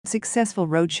Successful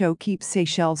roadshow keeps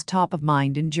Seychelles top of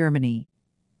mind in Germany.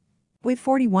 With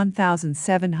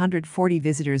 41,740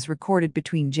 visitors recorded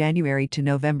between January to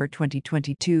November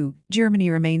 2022,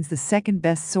 Germany remains the second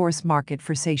best source market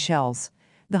for Seychelles.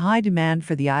 The high demand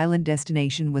for the island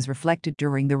destination was reflected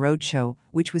during the roadshow,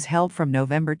 which was held from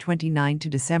November 29 to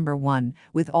December 1,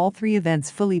 with all three events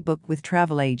fully booked with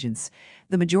travel agents.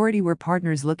 The majority were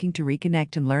partners looking to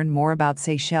reconnect and learn more about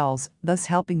Seychelles, thus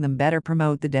helping them better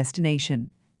promote the destination.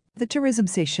 The Tourism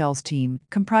Seychelles team,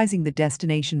 comprising the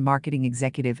destination marketing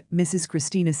executive, Mrs.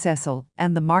 Christina Cecil,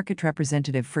 and the market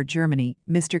representative for Germany,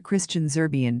 Mr. Christian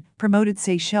Zerbian, promoted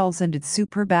Seychelles and its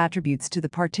superb attributes to the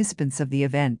participants of the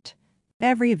event.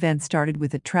 Every event started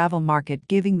with a travel market,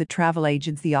 giving the travel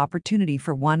agents the opportunity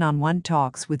for one-on-one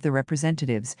talks with the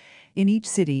representatives. In each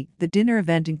city, the dinner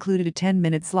event included a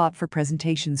 10-minute slot for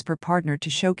presentations per partner to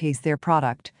showcase their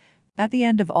product. At the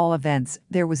end of all events,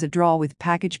 there was a draw with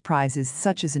package prizes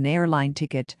such as an airline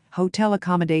ticket, hotel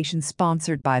accommodation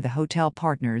sponsored by the hotel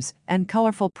partners, and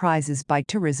colorful prizes by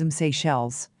Tourism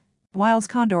Seychelles. Whilst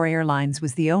Condor Airlines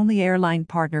was the only airline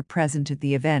partner present at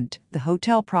the event, the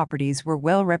hotel properties were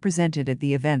well represented at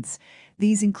the events.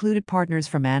 These included partners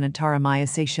from Anantara Maya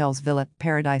Seychelles Villa,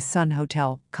 Paradise Sun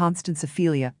Hotel, Constance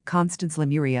Ophelia, Constance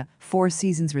Lemuria, Four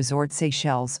Seasons Resort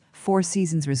Seychelles, Four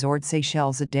Seasons Resort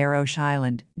Seychelles at Desroches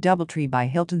Island, Doubletree by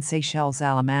Hilton Seychelles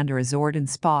Alamanda Resort and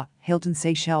Spa, Hilton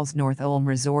Seychelles North Ulm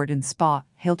Resort and Spa,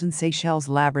 Hilton Seychelles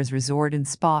Labras Resort and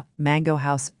Spa, Mango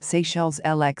House, Seychelles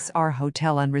LXR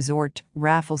Hotel and Resort,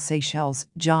 Raffles Seychelles,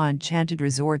 Ja Enchanted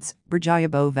Resorts, Berjaya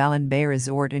Beau Vallon Bay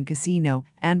Resort and Casino,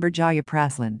 and Berjaya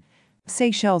Praslin.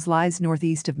 Seychelles lies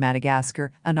northeast of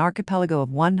Madagascar, an archipelago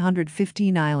of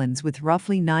 115 islands with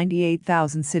roughly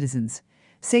 98,000 citizens.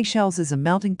 Seychelles is a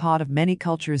melting pot of many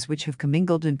cultures which have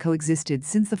commingled and coexisted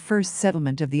since the first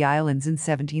settlement of the islands in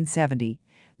 1770.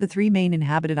 The three main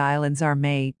inhabited islands are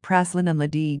May, Praslin and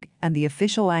Ladigue, and the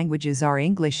official languages are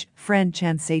English, French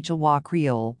and Seychellois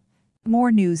Creole.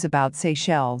 More news about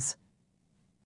Seychelles.